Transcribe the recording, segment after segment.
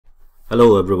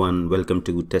Hello everyone, welcome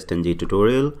to TestNG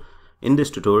tutorial. In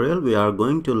this tutorial, we are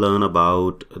going to learn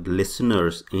about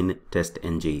listeners in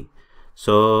TestNG.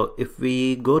 So if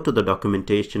we go to the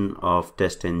documentation of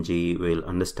TestNG, we'll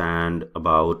understand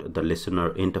about the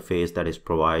listener interface that is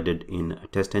provided in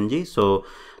TestNG. So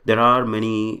there are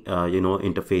many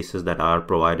interfaces that are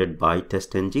provided by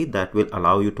TestNG that will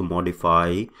allow you to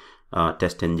modify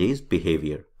TestNG's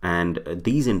behavior. And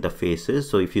these interfaces,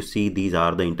 so if you see, these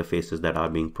are the interfaces that are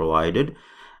being provided,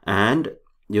 and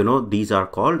these are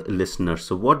called listeners.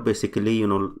 So what basically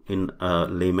in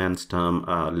layman's term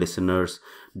listeners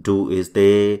do is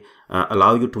they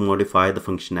allow you to modify the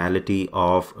functionality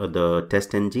of the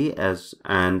TestNG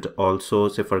and also,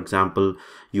 say for example,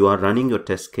 you are running your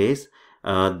test case.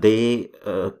 They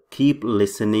keep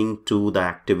listening to the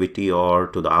activity or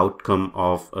to the outcome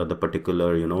of the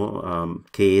particular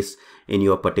case in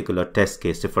your particular test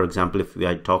case. So for example, if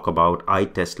I talk about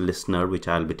iTest Listener, which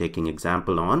I'll be taking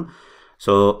example on.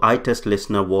 So iTest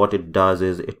Listener, what it does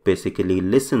is it basically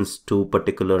listens to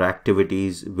particular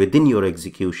activities within your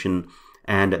execution,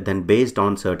 and then based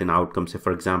on certain outcomes, say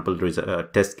for example, there is a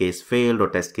test case failed or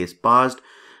test case passed,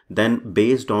 then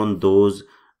based on those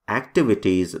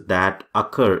activities that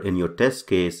occur in your test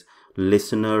case,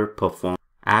 listener performs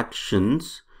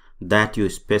actions that you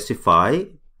specify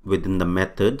within the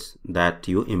methods that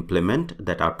you implement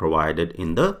that are provided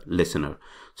in the listener.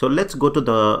 So let's go to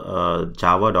the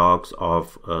Java docs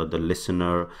of the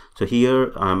listener. So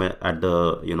here I'm at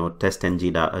the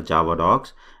TestNG Java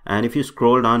docs, and if you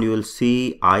scroll down, you will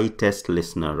see iTest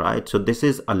Listener, right? So this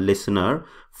is a listener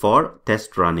for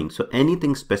test running. So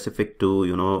anything specific to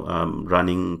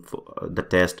running the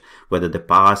test, whether they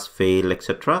pass, fail,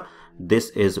 etc. This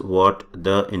is what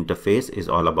the interface is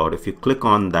all about. If you click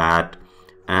on that,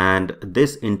 and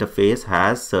this interface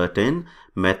has certain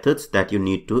methods that you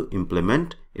need to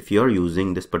implement if you're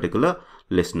using this particular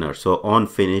listener. So on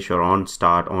finish or on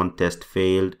start, on test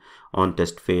failed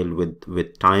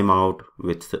with timeout,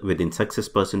 within success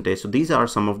percentage. So these are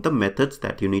some of the methods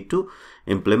that you need to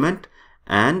implement,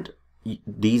 and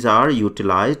these are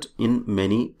utilized in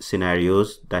many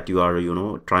scenarios that you are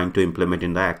trying to implement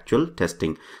in the actual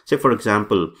testing. Say for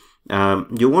example,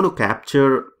 you want to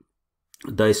capture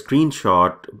the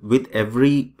screenshot with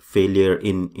every failure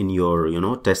in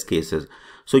your test cases.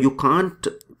 So you can't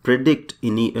predict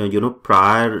any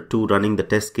prior to running the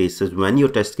test cases when your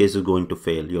test case is going to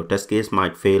fail. Your test case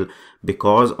might fail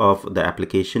because of the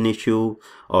application issue,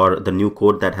 or the new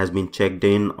code that has been checked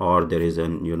in, or there is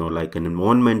an like an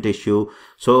environment issue.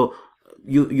 So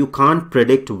you can't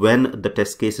predict when the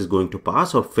test case is going to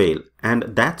pass or fail, and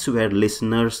that's where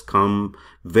listeners come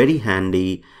very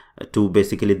handy. To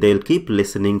basically, they'll keep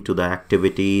listening to the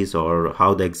activities or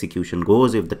how the execution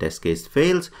goes. If the test case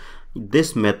fails,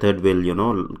 this method will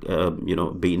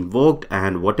be invoked,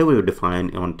 and whatever you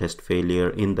define on test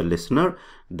failure in the listener,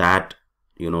 that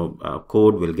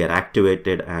code will get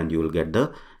activated and you will get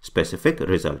the specific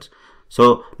results.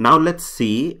 So now let's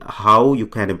see how you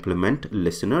can implement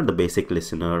listener, the basic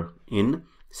listener, in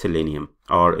Selenium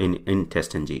or in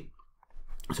TestNG.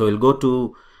 So we'll go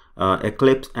to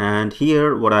Eclipse, and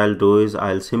here what I'll do is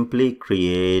I'll simply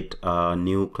create a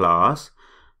new class,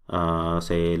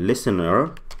 say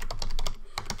listener,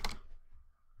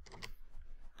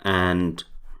 and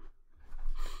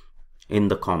in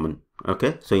the common.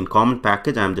 Okay, so in common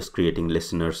package, I'm just creating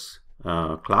listeners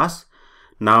class.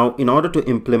 Now in order to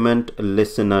implement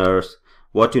listeners,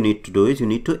 what you need to do is you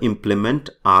need to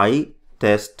implement iTest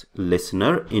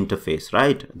Listener interface,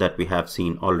 right, that we have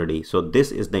seen already. So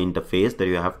this is the interface that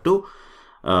you have to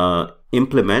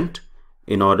implement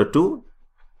in order to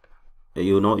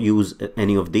use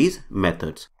any of these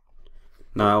methods.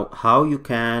 Now how you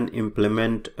can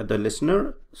implement the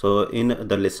listener? So in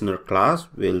the listener class,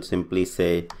 we'll simply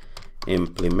say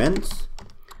implements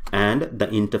and the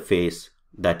interface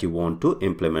that you want to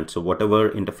implement. So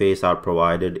whatever interface are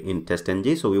provided in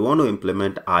TestNG, so we want to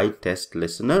implement iTest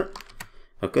Listener.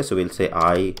 Okay, so we'll say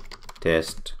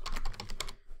iTest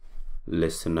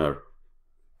Listener.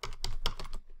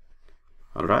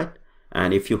 All right,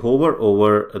 and if you hover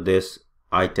over this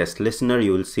iTest Listener,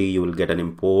 you will see you will get an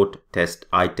import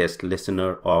iTest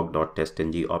Listener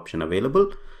org.testng option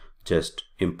available. Just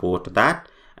import that,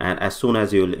 and as soon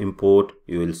as you will import,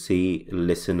 you will see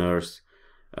listeners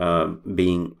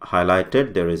being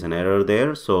highlighted. There is an error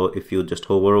there. So if you just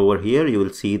hover over here, you will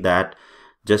see that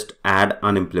just add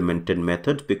unimplemented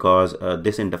methods, because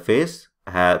this interface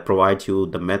provides you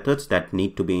the methods that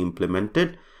need to be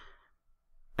implemented,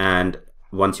 and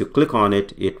once you click on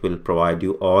it, it will provide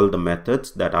you all the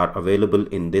methods that are available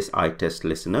in this iTest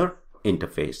Listener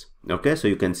interface. Okay, so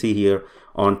you can see here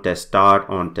on test start,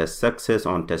 on test success,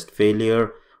 on test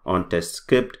failure, on test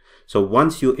script. So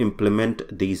once you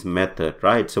implement these method,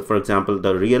 right? So for example,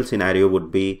 the real scenario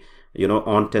would be, you know,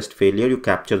 on test failure, you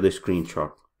capture the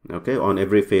screenshot. Okay, on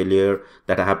every failure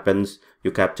that happens,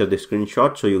 you capture the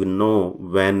screenshot, so you know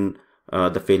when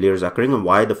the failure is occurring and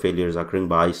why the failure is occurring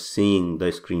by seeing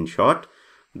the screenshot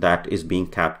that is being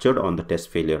captured on the test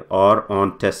failure. Or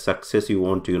on test success, you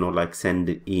want to, you know, like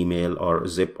send email or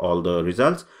zip all the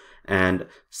results and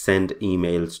send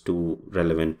emails to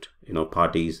relevant, you know,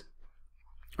 parties.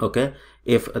 Okay,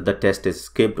 if the test is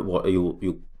skipped,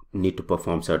 you need to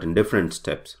perform certain different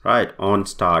steps, right? On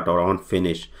start or on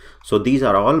finish. So these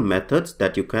are all methods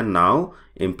that you can now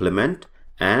implement,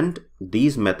 and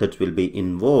these methods will be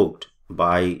invoked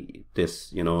by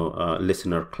this, you know,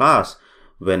 listener class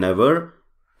whenever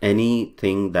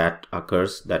anything that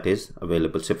occurs that is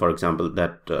available. Say for example,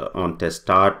 that on test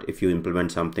start, if you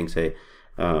implement something, say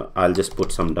I'll just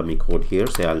put some dummy code here.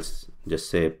 Say I'll just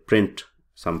say print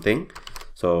something.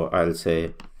 So I'll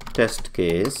say test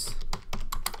case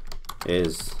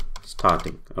is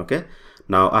starting. Okay,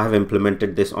 now I have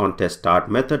implemented this on test start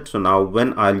method. So now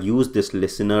when I'll use this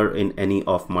listener in any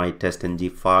of my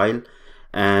TestNG file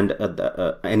and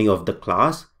any of the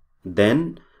class,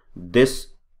 then this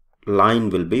line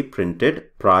will be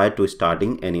printed prior to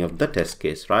starting any of the test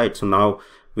case, right? So now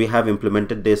we have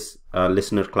implemented this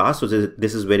listener class. So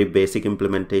this is very basic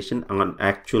implementation. On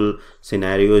actual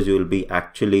scenarios, you will be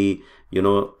actually, you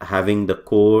know, having the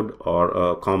code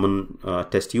or common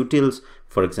test utils,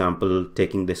 for example,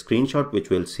 taking the screenshot, which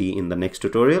we'll see in the next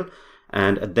tutorial,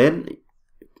 and then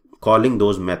calling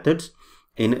those methods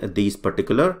in these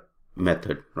particular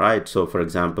method, right? So for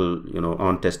example, you know,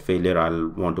 on test failure, I'll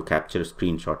want to capture a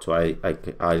screenshot. So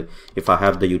I if I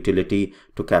have the utility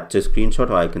to capture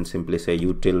screenshot, I can simply say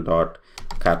util dot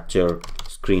capture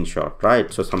screenshot,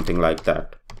 right? So something like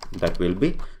that we'll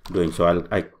be doing. So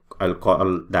I'll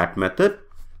call that method,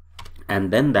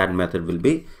 and then that method will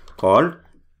be called,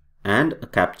 and a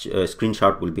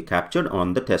screenshot will be captured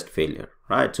on the test failure,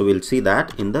 right? So we'll see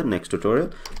that in the next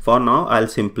tutorial. For now, I'll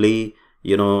simply,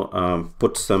 you know,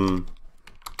 put some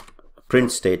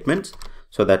print statements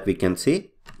so that we can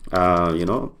see, you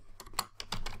know,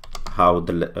 how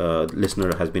the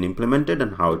listener has been implemented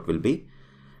and how it will be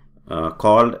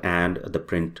called, and the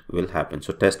print will happen.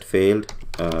 So test failed,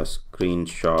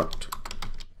 screenshot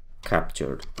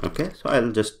captured. Okay, so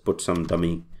I'll just put some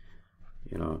dummy,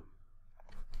 you know,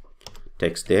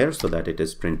 text there so that it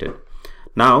is printed.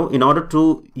 Now, in order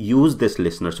to use this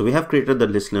listener, so we have created the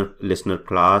listener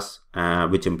class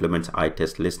which implements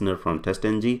iTestListener from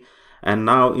TestNG, and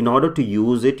now in order to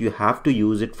use it, you have to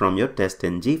use it from your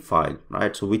TestNG file,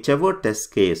 right? So whichever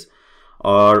test case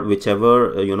or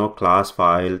whichever you know, class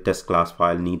file, test class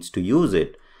file needs to use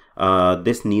it,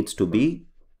 this needs to be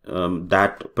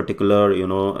that particular, you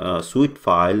know, suite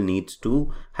file needs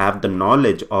to have the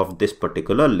knowledge of this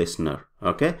particular listener.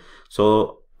 Okay,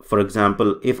 so for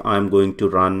example, if I'm going to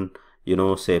run, you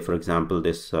know, say for example,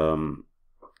 this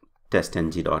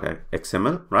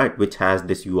testng.xml, right, which has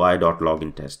this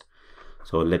UI.login test.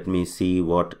 So let me see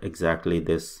what exactly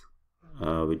this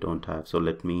we don't have. So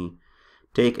let me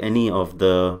take any of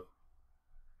the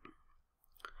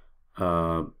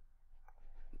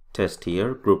test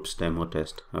here, groups demo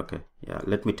test. Okay, yeah,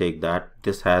 let me take that.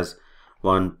 This has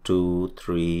 1, 2,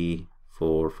 3,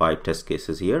 4, 5 test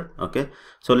cases here. Okay,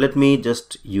 so let me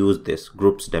just use this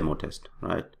groups demo test,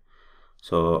 right?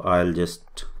 So I'll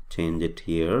just change it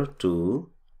here to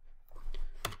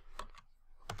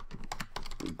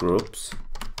groups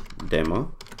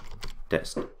demo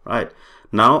test, right?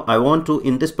 Now I want to,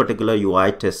 in this particular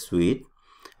UI test suite,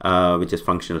 which is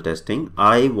functional testing,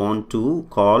 I want to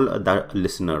call the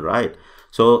listener, right?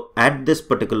 So at this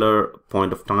particular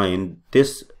point of time,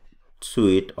 this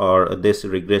suite or this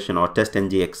regression or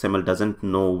TestNG XML doesn't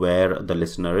know where the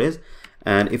listener is,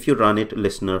 and if you run it,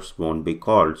 listeners won't be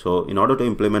called. So in order to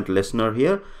implement listener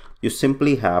here, you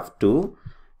simply have to,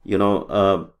 you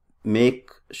know, make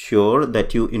sure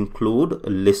that you include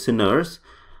listeners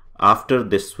after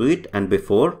this suite and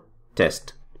before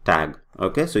test tag.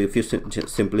 Okay, so if you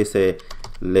simply say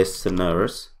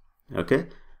listeners, okay,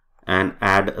 and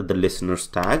add the listeners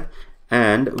tag,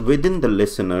 and within the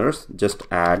listeners just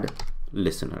add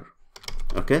listener.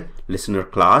 Okay, listener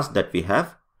class that we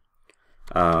have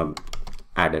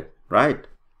added, right?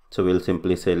 So we'll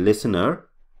simply say listener,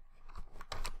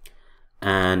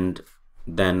 and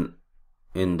then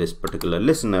in this particular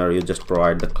listener, you just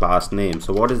provide the class name.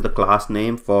 So what is the class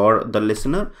name for the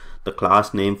listener? The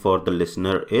class name for the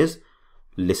listener is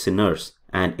listeners,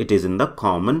 and it is in the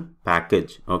common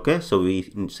package. Okay, so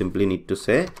we simply need to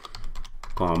say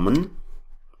common,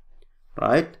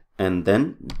 right, and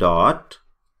then dot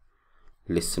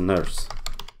listeners.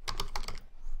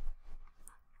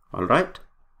 All right,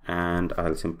 and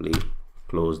I'll simply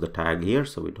close the tag here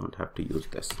so we don't have to use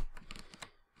this.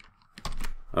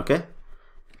 Okay,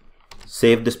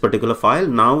 save this particular file.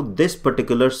 Now this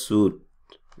particular suite,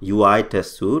 UI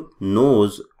test suite,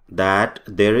 knows that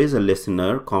there is a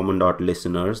listener,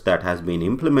 common.listeners, that has been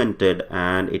implemented,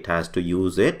 and it has to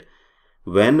use it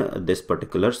when this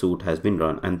particular suite has been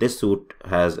run. And this suite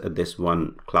has this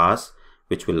one class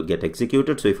which will get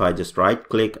executed. So if I just right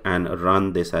click and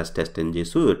run this as TestNG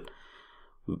suite,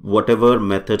 whatever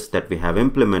methods that we have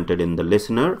implemented in the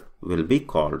listener will be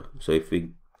called. So if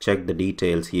we check the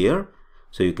details here,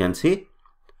 so you can see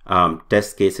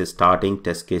test case is starting,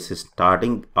 test case is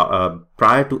starting.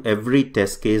 Prior to every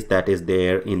test case that is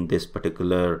there in this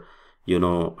particular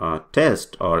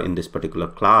test, or in this particular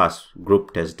class,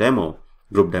 group demo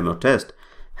test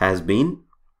has been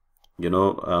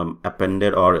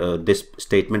appended, or this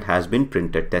statement has been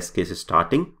printed. Test case is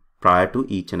starting prior to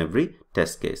each and every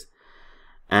test case.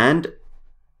 And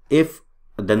if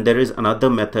then there is another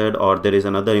method, or there is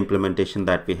another implementation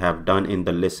that we have done in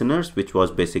the listeners, which was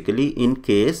basically in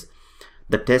case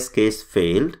the test case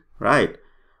failed, right,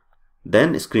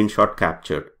 then screenshot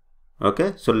captured.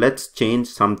 Okay, so let's change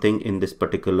something in this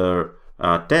particular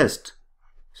test.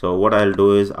 So what I'll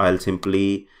do is I'll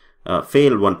simply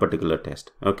fail one particular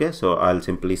test. Okay, so I'll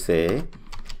simply say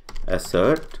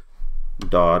assert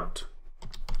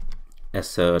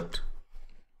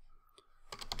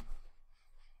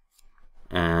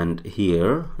and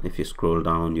here if you scroll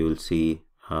down you will see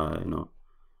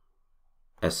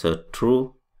assert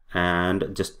true,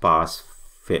 and just pass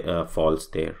false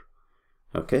there.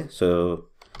 Okay, so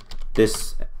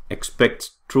this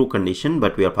expects true condition,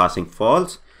 but we are passing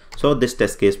false, so this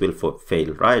test case will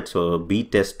fail, right? So B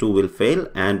test2 will fail,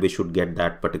 and we should get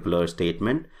that particular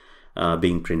statement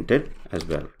being printed as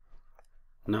well.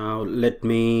 Now let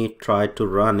me try to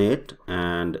run it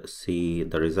and see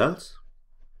the results.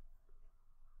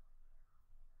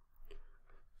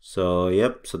 So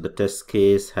yep, so the test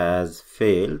case has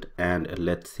failed, and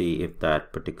let's see if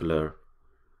that particular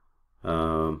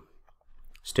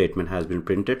statement has been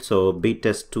printed. So B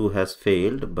test2 has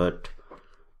failed, but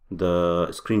the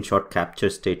screenshot capture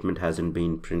statement hasn't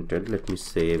been printed. Let me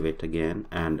save it again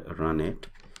and run it.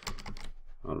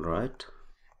 All right,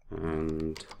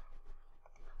 and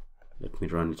let me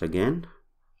run it again.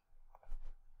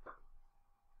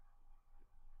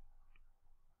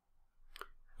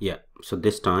 Yeah, so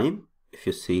this time if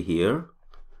you see here,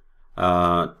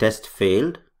 test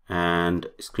failed and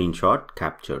screenshot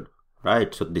captured,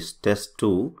 right? So this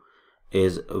test2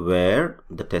 is where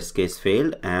the test case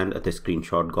failed and the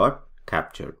screenshot got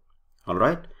captured. All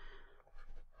right,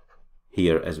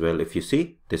 here as well, if you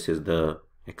see, this is the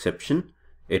exception.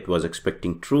 It was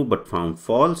expecting true but found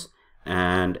false,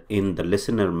 and in the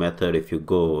listener method, if you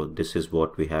go, this is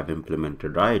what we have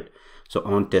implemented, right? So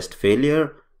on test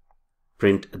failure,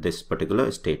 print this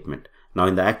particular statement. Now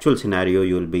in the actual scenario,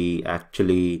 you will be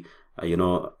actually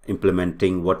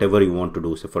implementing whatever you want to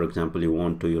do. So for example, you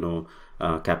want to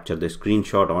capture the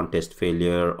screenshot on test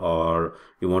failure, or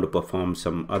you want to perform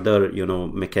some other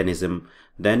mechanism,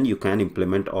 then you can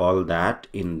implement all that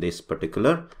in this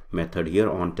particular method here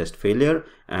on test failure,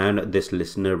 and this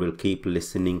listener will keep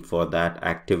listening for that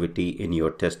activity in your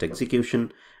test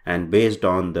execution, and based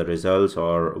on the results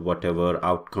or whatever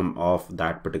outcome of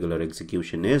that particular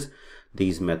execution is,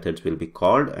 these methods will be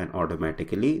called and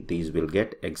automatically these will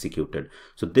get executed.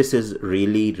 So this is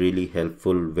really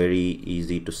helpful, very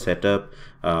easy to set up.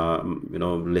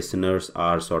 Listeners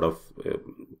are sort of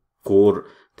core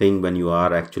thing when you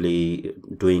are actually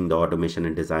doing the automation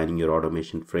and designing your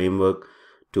automation framework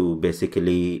to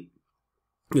basically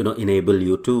enable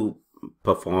you to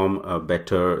perform a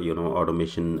better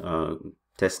automation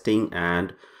testing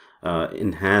and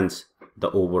enhance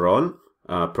the overall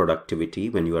productivity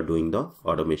when you are doing the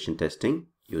automation testing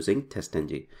using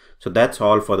TestNG. So that's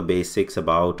all for the basics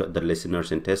about the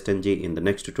listeners in TestNG. In the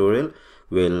next tutorial,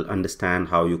 we'll understand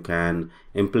how you can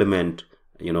implement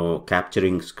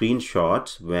capturing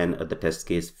screenshots when the test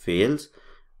case fails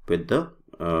with the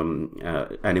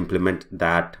and implement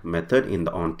that method in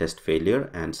the on test failure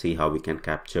and see how we can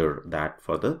capture that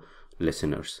for the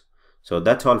listeners. So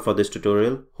that's all for this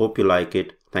tutorial. Hope you like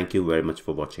it. Thank you very much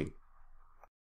for watching.